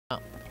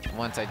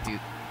once I do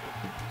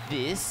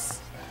this.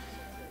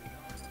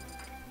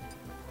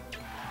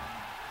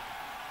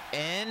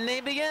 And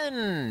they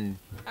begin!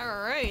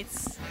 Alright.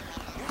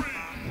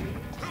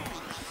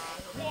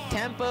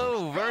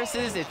 Tempo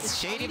versus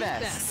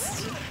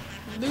ItsShadyBest.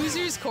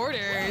 Losers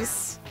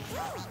quarters.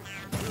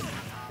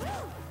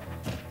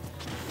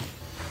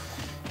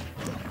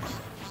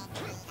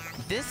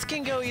 This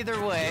can go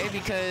either way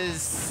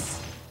because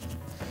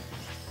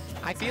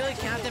I feel like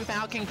Captain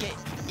Pal can get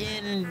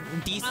in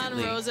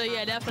decently. On Rosa,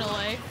 yeah,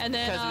 definitely. And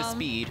then because of his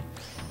speed.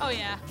 Oh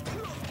yeah.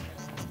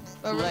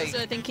 But Like-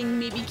 Rosa, I think, can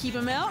maybe keep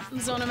him out,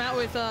 zone him out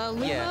with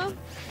Luma. Yeah.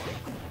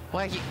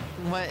 What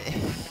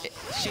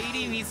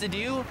Shady needs to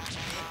do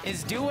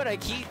is do what I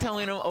keep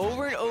telling him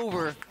over and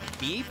over.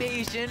 Be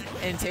patient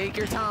and take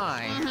your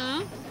time.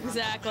 Mm-hmm.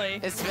 Exactly.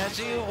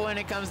 Especially when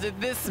it comes to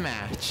this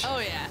match. Oh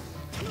yeah.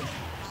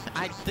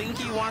 I think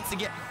he wants to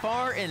get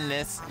far in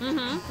this.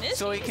 Mm-hmm.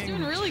 So He's he can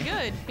doing really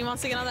good. He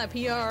wants to get on that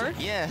PR.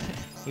 Yeah.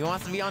 He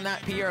wants to be on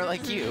that PR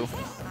like you.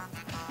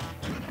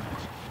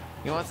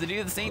 He wants to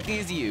do the same thing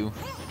as you.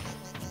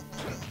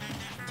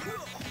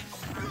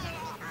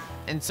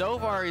 And so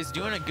far, he's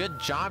doing a good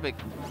job at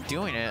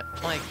doing it.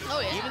 Like, Oh,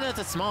 yeah. even though it's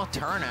a small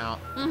turnout,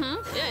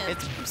 Mm-hmm. Yeah.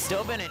 it's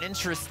still been an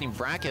interesting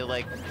bracket.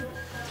 Like,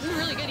 It's been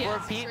really good. Yeah.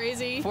 It's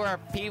crazy. for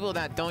people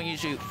that don't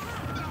usually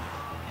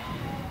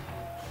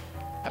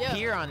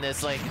appear on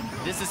this, like,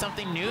 this is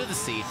something new to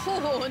see.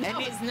 Oh, that And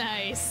was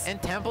nice.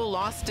 And Tempo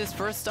lost his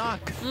first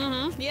stock.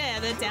 Mm-hmm. Yeah,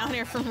 the down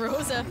air from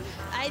Rosa.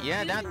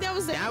 Yeah, that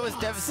was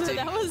devastating.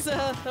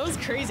 That was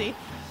crazy.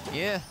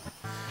 Yeah.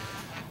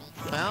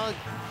 Well,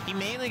 he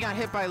mainly got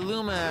hit by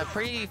Luma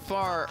pretty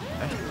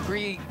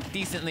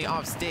decently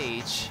off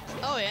stage.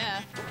 Oh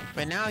yeah.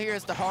 But now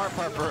here's the hard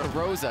part for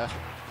Rosa,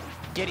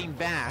 getting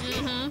back.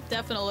 Mm-hmm.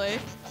 Definitely.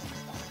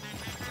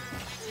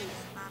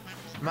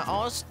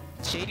 But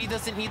Shady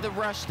doesn't need to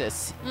rush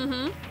this.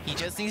 Mm-hmm. He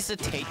just needs to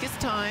take his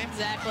time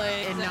Exactly.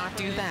 and not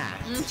do that.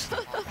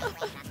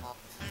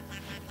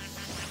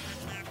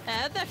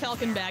 That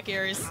Falcon back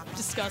air is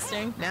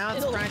disgusting. Now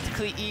it's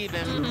practically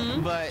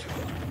even, but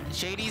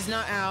Shady's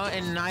not out,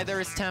 and neither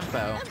is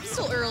Tempo. I'm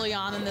still early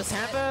on in this.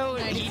 Tempo,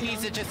 he 92.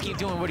 needs to just keep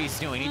doing what he's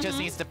doing. He just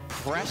needs to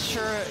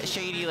pressure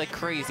Shady like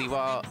crazy,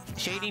 while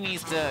Shady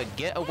needs to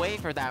get away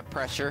from that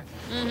pressure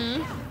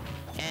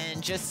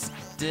and just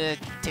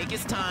take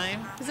his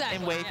time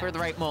and wait for the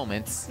right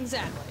moments.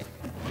 Exactly.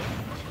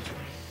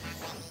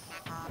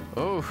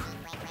 Oh.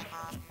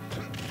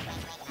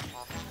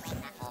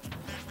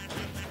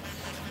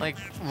 Like,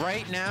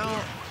 right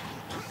now,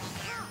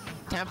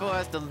 Tempo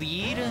has the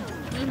lead.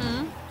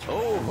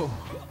 Oh.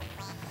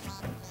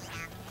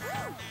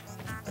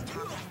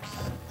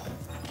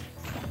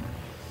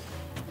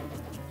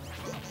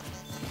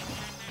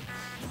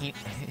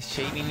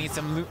 Shady needs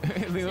some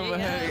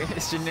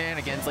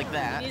shenanigans like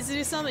that. Needs to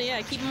do something,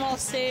 yeah. Keep him off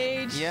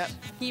stage. Yep.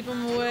 Keep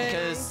him away.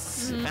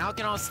 Because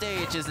Falcon on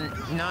stage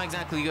isn't not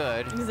exactly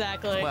good.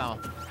 Exactly. Well,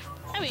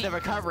 I mean, the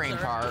recovering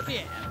part.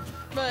 Yeah.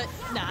 But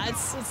nah,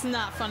 it's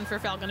not fun for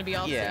Falcon to be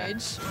off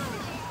stage.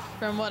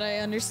 From what I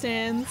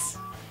understand.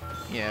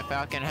 Yeah,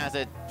 Falcon has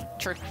a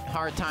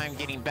hard time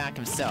getting back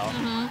himself.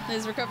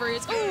 His recovery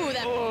is. Ooh,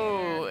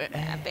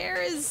 that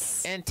bear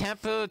is. And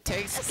Tempo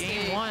takes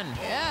game one.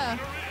 Yeah.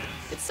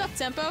 Good stuff,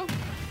 Tempo.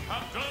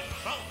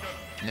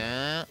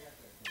 Nah.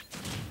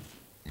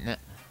 Nah.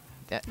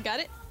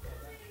 Got it?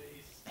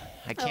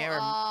 I can't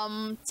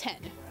remember. 10.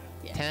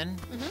 Yeah. 10?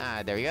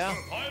 Ah, there we go.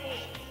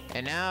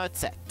 And now it's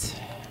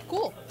set.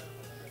 Cool.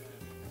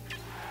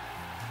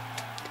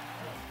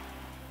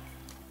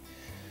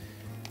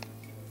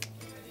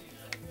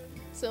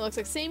 So it looks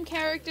like same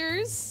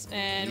characters,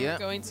 and we're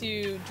going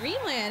to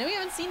Dreamland. We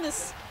haven't seen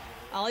this.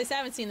 At least I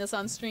haven't seen this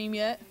on stream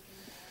yet.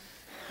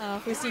 I don't know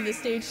if we've seen this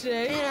stage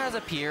today. It has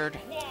appeared.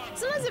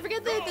 Sometimes I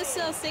forget that this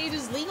stage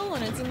is legal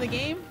when it's in the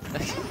game.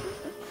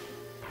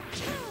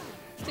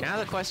 Now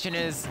the question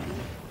is,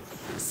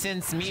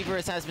 since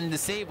Miiverse has been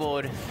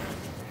disabled,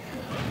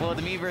 will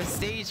the Miiverse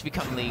stage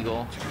become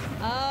legal?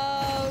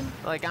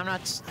 Like, I'm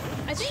not...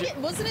 I think it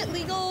wasn't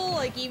legal,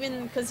 like,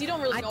 even because you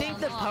don't really. I think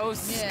the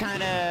posts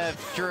kind of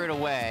threw it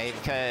away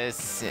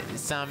because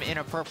some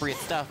inappropriate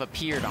stuff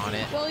appeared on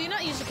it. Well, you're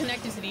not usually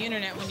connected to the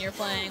internet when you're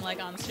playing,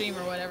 like, on stream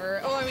or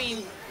whatever. Oh, I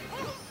mean,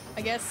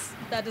 I guess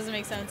that doesn't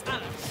make sense. I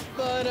don't know.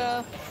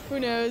 But, who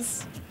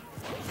knows?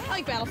 I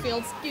like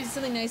Battlefields. Gives you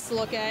something nice to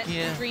look at.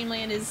 Yeah.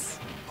 Dreamland is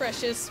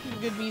precious,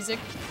 good music.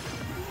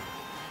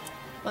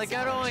 Like,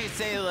 I'd only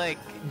say, like,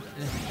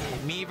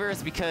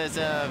 Miiverse because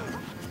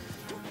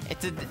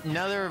it's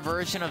another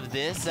version of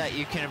this that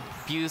you can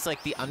abuse,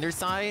 like, the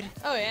underside.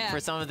 Oh, yeah. For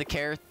some of the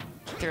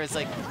characters,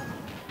 like,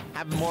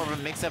 have more of a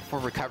mix-up for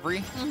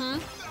recovery.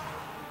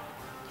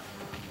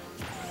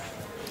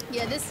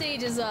 Yeah, this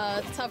stage is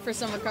tough for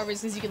some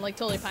recoveries because you can, like,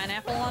 totally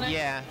pineapple on it.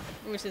 Yeah.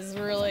 Which is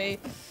really...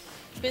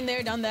 Been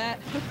there, done that.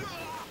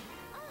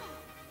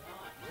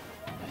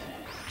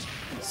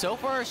 So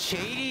far,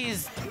 Shady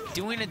is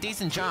doing a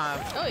decent job.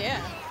 Oh,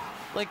 yeah.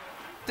 Like,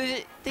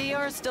 they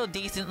are still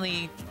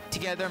decently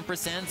together in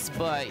percents,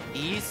 but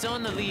he's still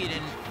in the lead,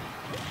 and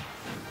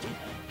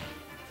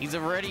He's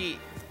already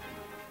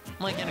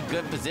like in a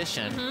good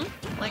position.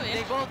 Like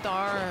they both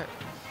are.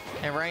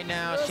 And right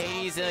now,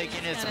 Shady's like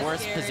in his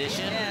worst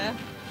position. Yeah.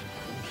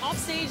 Off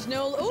stage,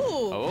 no.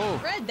 Ooh,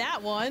 read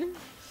that one.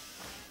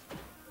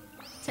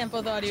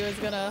 Tempo thought he was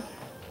gonna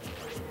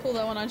pull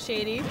that one on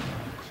Shady.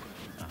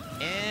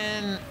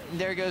 And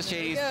there goes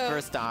Shady's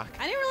first stock.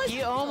 I didn't realize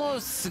he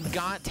almost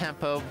got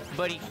Tempo,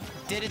 but he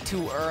did it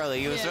too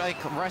early. He was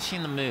like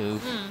rushing the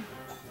move.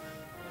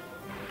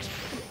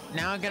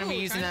 Now I'm gonna be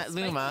using that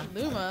Luma.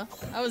 Luma.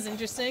 That was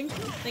interesting.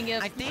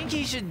 I think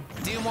he should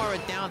do more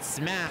with down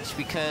smash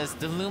because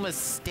the Luma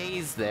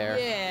stays there.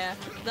 Yeah.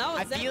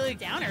 I feel like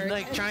down air.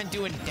 Like trying to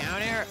do a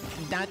down air,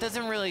 that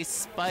doesn't really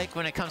spike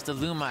when it comes to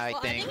Luma, I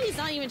think. I think he's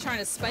not even trying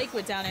to spike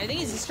with down air. I think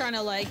he's just trying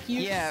to like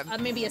use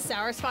maybe a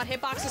sour spot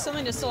hitbox or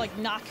something just to like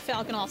knock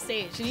Falcon off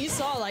stage. And you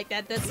saw like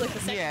that. That's like the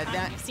second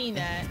time you've seen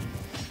that.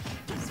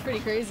 It's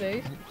pretty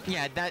crazy.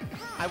 Yeah, that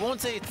I won't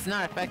say it's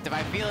not effective.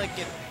 I feel like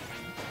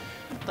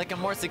like a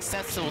more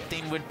successful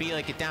thing would be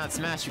like a down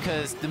smash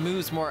because the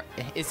move's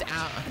is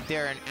out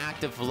there and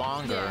active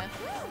longer.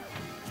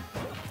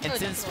 And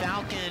since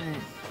Falcon,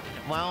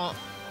 well,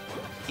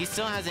 he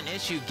still has an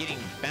issue getting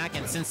back,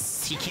 and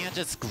since he can't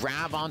just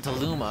grab onto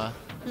Luma,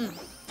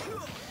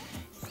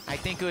 I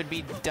think it would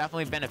be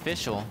definitely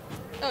beneficial.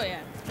 Oh yeah.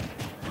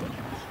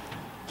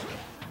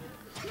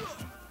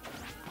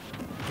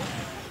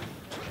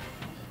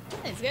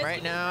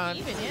 Right now,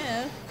 even,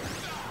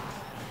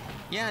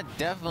 yeah,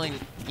 definitely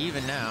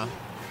even now.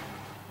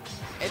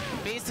 It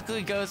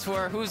basically goes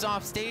for who's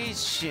off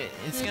stage.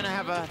 It's gonna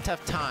have a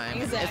tough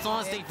time as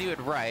long as they do it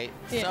right.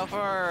 So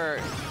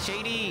for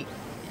Shady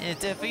and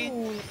Tiffy,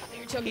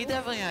 he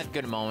definitely had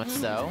good moments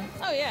though.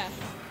 Oh yeah.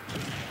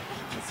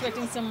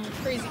 Expecting some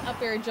crazy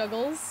up air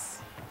juggles.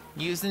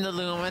 Using the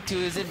Luma to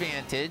his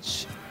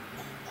advantage.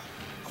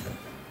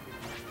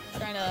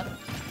 Trying to.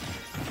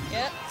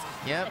 Yep.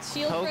 That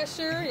shield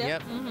pressure.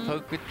 Yep.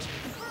 Poke.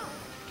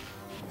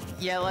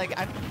 Yeah, like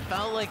I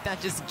felt like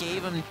that just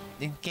gave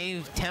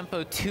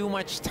Tempo too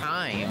much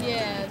time.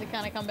 Yeah, to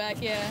kind of come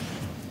back. Yeah.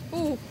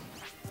 Ooh.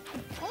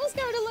 Almost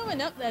got rid of Luma.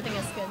 Nope, I think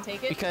it's gonna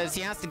take it. Because he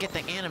has to get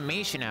the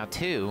animation out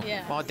too.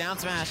 Yeah. While down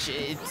smash,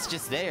 it's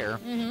just there.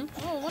 Oh,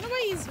 I wonder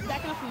why he's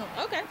backing up from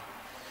the. Okay.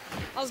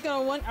 I was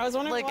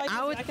wondering like, why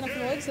he's backing up from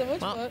the ledge so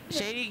much. Well, but,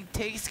 Shady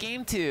takes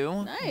game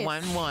 2. Nice.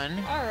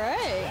 1-1. All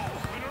right.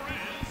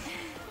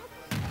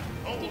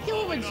 Did you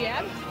kill him with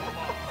jab?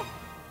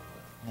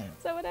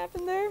 Is that what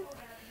happened there?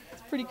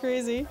 It's pretty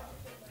crazy.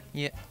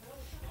 Yeah.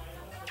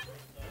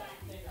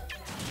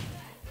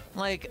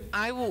 Like,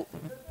 I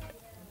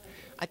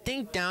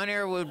think down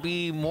air would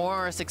be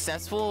more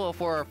successful if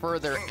we're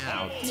further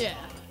out. Yeah.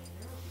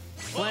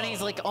 When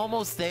he's like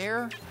almost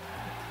there,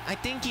 I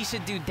think he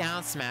should do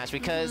down smash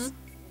because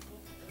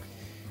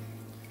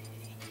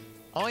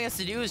all he has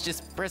to do is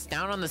just press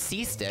down on the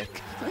C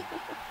stick.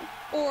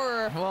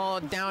 Or well,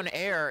 down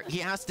air, he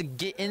has to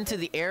get into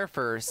the air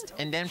first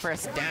and then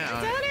press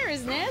down. Down air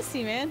is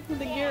nasty, man. I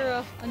think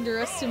you're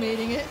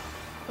underestimating it.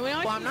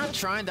 Well, I'm not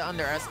trying to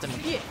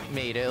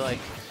underestimate it. Like,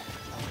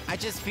 I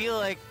just feel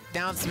like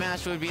down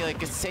smash would be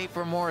like a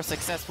safer, more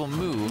successful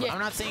move. I'm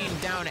not saying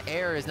down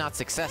air is not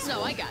successful.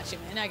 No, I got you,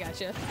 man. I got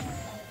you.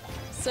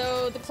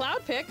 So the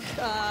Cloud pick,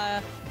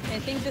 I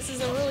think this is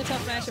a really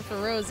tough matchup for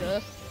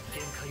Rosa.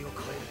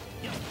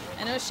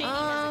 I know Shady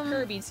has a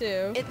Kirby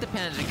too. It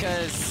depends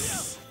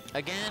because,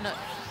 again,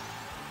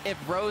 if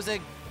Rosa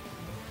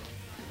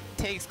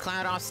takes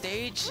Cloud off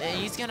stage,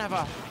 he's gonna have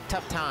a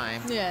tough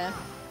time. Yeah.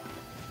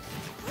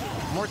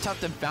 More tough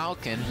than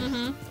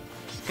Falcon.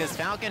 Because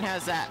Falcon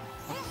has that.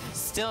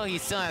 He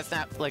still has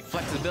that like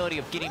flexibility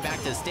of getting back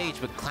to the stage,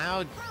 but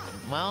Cloud,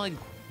 well, he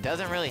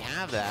doesn't really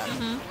have that.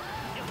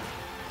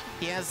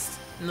 He has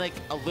like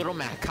a little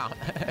Mac comp.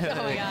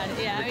 Oh my god,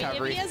 yeah. I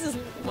mean, he has his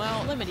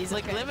limit. He's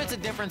like Limit's a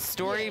different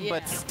story,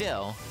 but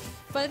still.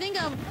 But I think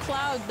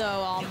Cloud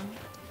though,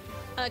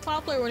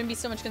 Cloud player wouldn't be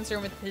so much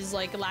concerned with his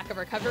like lack of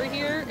recovery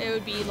here. It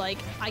would be like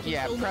I can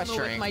kill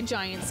him with my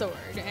giant sword,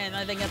 and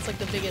I think that's like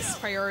the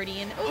biggest priority.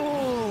 And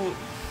ooh,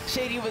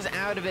 Shady was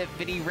out of it,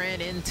 but he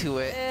ran into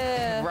it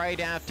right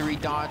after he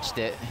dodged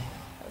it.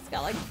 It's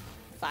got like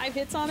 5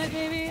 hits on it,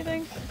 maybe. I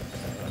think.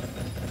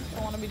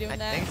 Don't want to be doing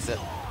that. I think so.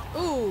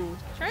 Ooh,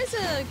 tries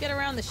to get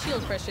around the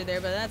shield pressure there,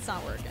 but that's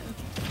not working.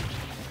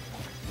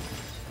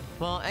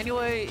 Well,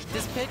 anyway,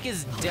 this pick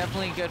is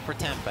definitely good for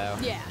tempo.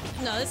 Yeah.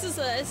 No, this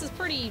is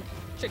pretty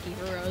tricky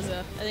for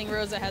Rosa. I think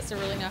Rosa has to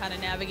really know how to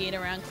navigate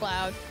around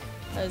Cloud.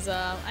 Because,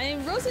 I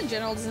mean, Rosa in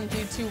general doesn't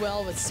do too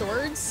well with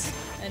swords,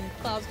 and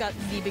Cloud's got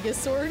the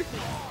biggest sword.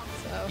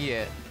 So,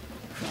 yeah.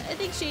 I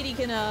think Shady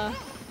can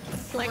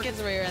work his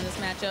way around this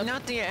matchup.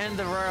 Not the end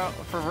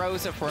for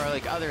Rosa for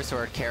like other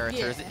sword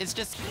characters. Yeah. It's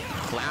just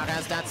Cloud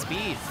has that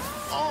speed.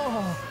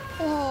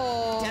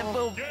 Oh,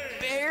 Tempo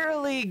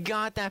barely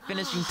got that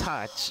finishing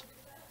touch.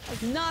 I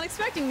was not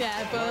expecting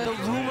that, but the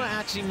Luma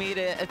actually made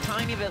it a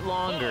tiny bit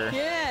longer.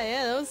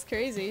 Yeah, that was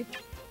crazy.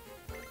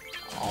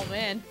 Oh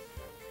man.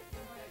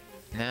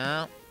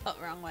 No. Oh,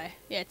 wrong way.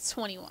 Yeah, it's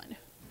 21.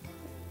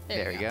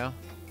 There you go.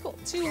 Cool.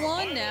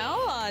 2-1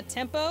 now.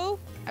 Tempo.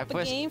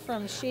 The game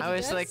from ShadyBest. I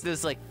wish like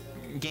this like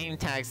game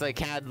tags like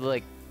had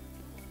like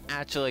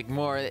actual like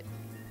more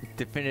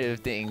definitive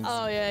things.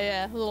 Oh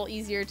yeah. A little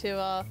easier to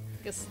I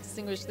guess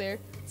distinguish there.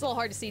 It's a little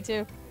hard to see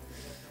too.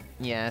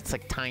 Yeah, it's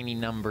like tiny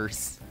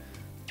numbers.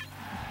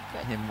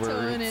 And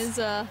Tone words.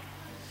 is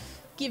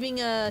giving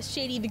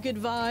Shady the good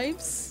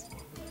vibes.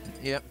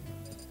 Yep.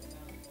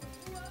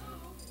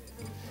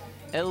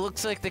 It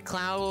looks like the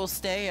cloud will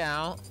stay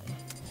out,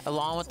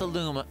 along with the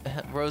Luma,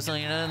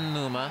 Rosalina and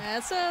Luma.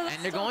 That's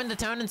and they're going to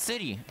Town and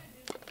City.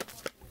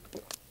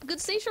 Good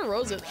stage for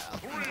Rosa,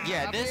 though.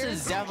 Yeah, this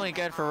is definitely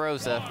good for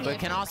Rosa, but it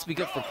can also be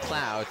good for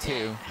Cloud,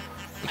 too.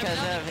 Because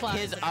of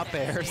his up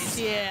airs.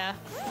 Yeah.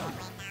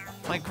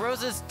 Like,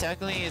 Rosa's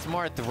technically is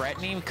more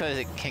threatening because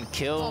it can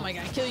kill. Oh my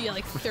god, kill you at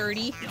like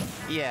 30.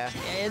 Yeah.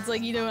 Yeah, it's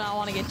like you do not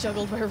want to get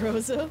juggled by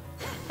Rosa.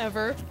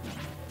 Ever.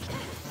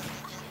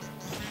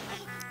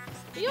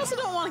 You also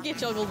don't want to get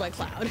juggled by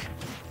Cloud.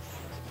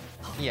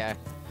 Yeah.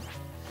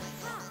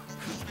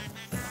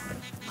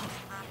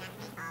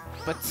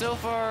 But so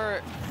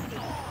far,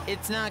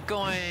 it's not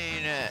going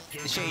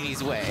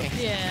Shady's way.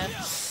 Yeah.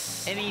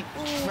 And he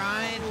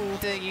tried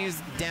to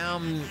use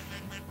down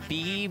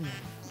B.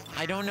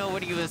 I don't know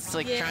what he was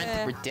like trying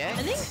to predict.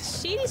 I think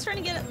Shady's trying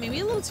to get maybe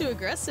a little too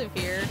aggressive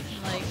here.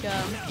 Like,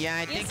 yeah,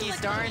 I think he's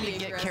starting to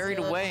get carried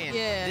away.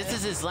 And this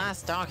is his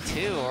last stock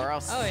too, or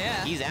else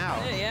he's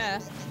out.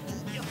 Yeah.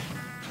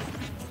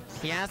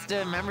 He has to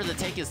remember to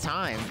take his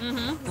time.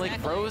 Like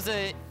exactly.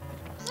 Rosa,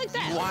 Like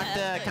that. you want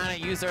to kind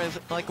of use her as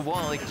like a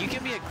wall. Like you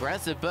can be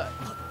aggressive, but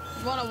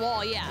you want a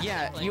wall, yeah.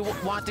 Yeah, exactly. you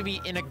want to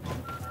be in a.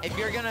 If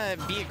you're gonna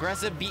be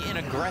an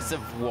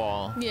aggressive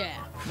wall. Yeah.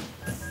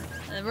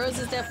 And Rose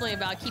is definitely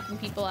about keeping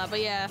people out,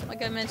 but yeah,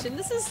 like I mentioned,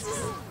 this is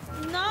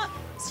not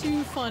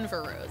too fun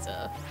for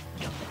Rosa.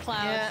 The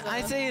clouds. Yeah,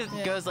 I say it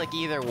goes like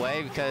either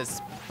way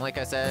because, like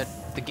I said,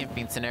 the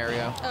gimping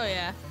scenario. Oh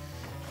yeah.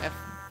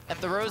 If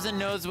the Rosa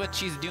knows what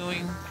she's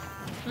doing,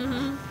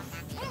 Oh,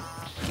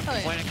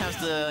 yeah. when it comes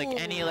to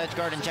like any ledge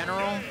guard in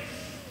general.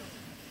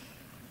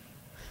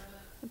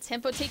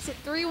 Tempo takes it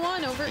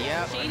 3-1 over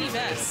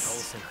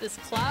ShadyBest. This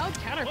Cloud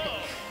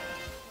counterpick.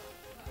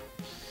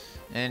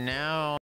 And now